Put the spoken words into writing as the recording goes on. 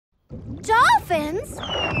Dolphins?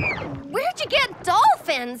 Where'd you get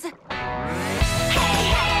dolphins? Hey,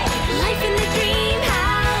 hey! Life in the dream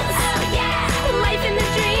house! Oh, yeah! Life in the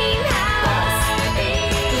dream house! Barbie!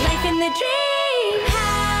 Life in the dream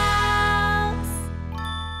house!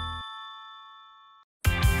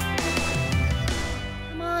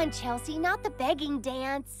 Come on, Chelsea, not the begging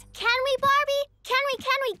dance. Can we, Barbie? Can we?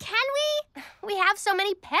 We have so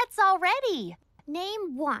many pets already.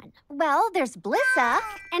 Name one. Well, there's Blissa.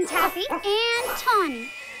 And Taffy. And Tawny.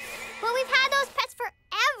 But we've had those pets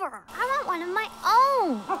forever. I want one of my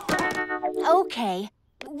own. Okay.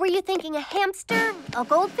 Were you thinking a hamster, a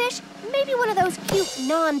goldfish? Maybe one of those cute,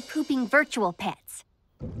 non-pooping virtual pets.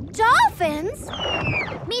 Dolphins?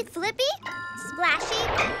 Meet Flippy, Splashy,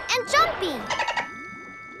 and Jumpy.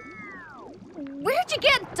 Where'd you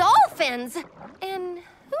get dolphins? And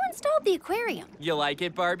who installed the aquarium? You like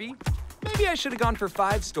it, Barbie? Maybe I should have gone for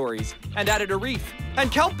 5 stories and added a reef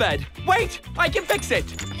and kelp bed. Wait, I can fix it.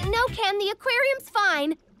 No, Ken, the aquarium's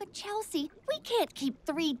fine. But Chelsea, we can't keep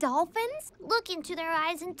 3 dolphins. Look into their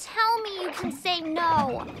eyes and tell me you can say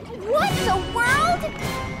no. What the world?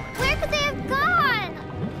 Where could they have gone?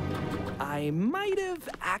 I might have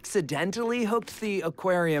accidentally hooked the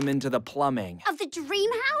aquarium into the plumbing. Of the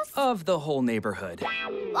dream house? Of the whole neighborhood.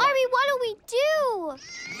 Barbie, what do we do?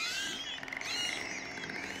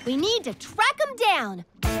 We need to track them down.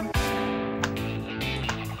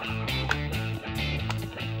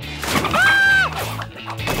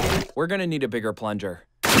 We're gonna need a bigger plunger.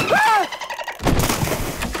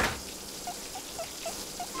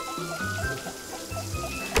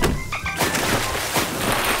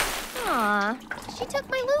 Aw, she took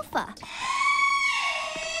my loofah.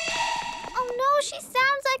 Oh no, she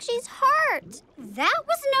sounds like she's hurt. That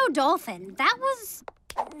was no dolphin. That was...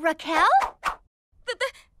 Raquel?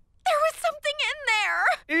 There was something in there!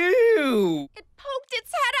 Ew! It poked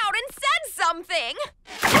its head out and said something!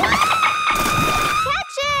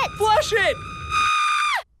 Catch it! Flush it!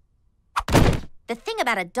 The thing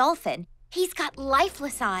about a dolphin, he's got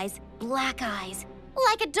lifeless eyes, black eyes,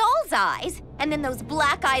 like a doll's eyes. And then those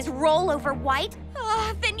black eyes roll over white.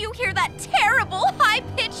 Then you hear that terrible,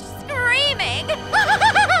 high-pitched screaming!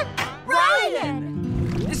 Ryan!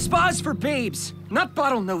 This spa's for babes, not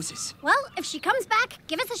bottlenoses. Well, if she comes back,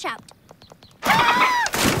 give us a shout.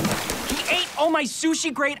 He ate all my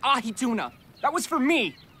sushi-grade ahi tuna. That was for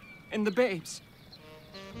me and the babes.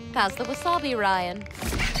 How's the wasabi, Ryan?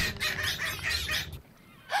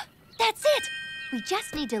 That's it! We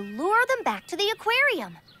just need to lure them back to the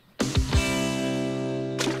aquarium.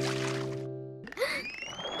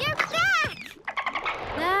 You're back!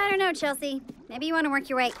 I don't know, Chelsea. Maybe you want to work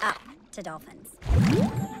your way up to dolphins.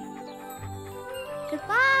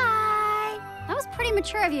 Goodbye. That was pretty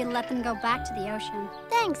mature of you to let them go back to the ocean.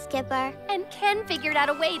 Thanks, Skipper. And Ken figured out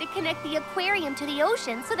a way to connect the aquarium to the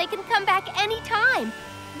ocean so they can come back anytime.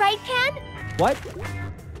 Right, Ken? What?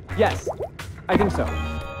 Yes, I think so.